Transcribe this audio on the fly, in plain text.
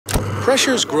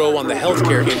pressures grow on the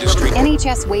healthcare industry.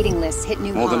 NHS waiting lists hit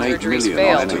new More than 8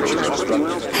 million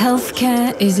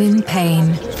Healthcare is in pain.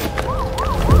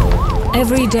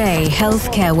 Every day,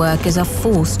 healthcare workers are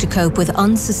forced to cope with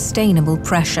unsustainable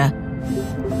pressure.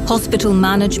 Hospital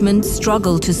management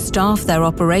struggle to staff their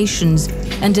operations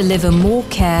and deliver more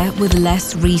care with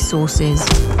less resources.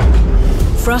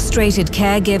 Frustrated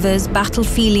caregivers battle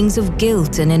feelings of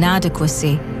guilt and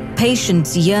inadequacy.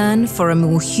 Patients yearn for a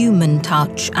more human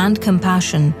touch and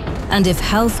compassion. And if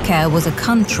healthcare was a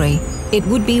country, it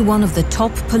would be one of the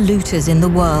top polluters in the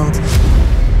world.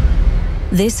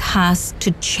 This has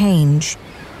to change.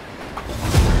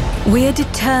 We are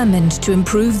determined to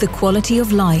improve the quality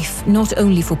of life, not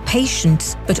only for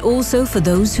patients, but also for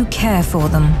those who care for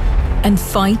them, and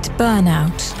fight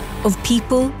burnout of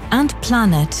people and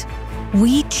planet.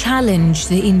 We challenge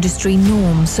the industry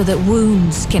norm so that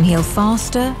wounds can heal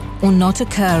faster or not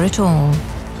occur at all.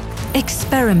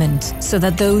 Experiment so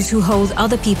that those who hold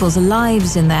other people's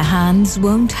lives in their hands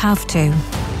won't have to.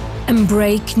 And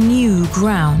break new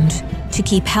ground to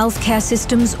keep healthcare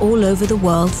systems all over the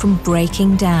world from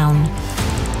breaking down.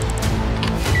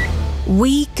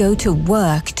 We go to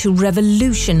work to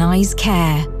revolutionize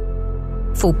care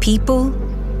for people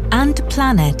and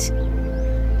planet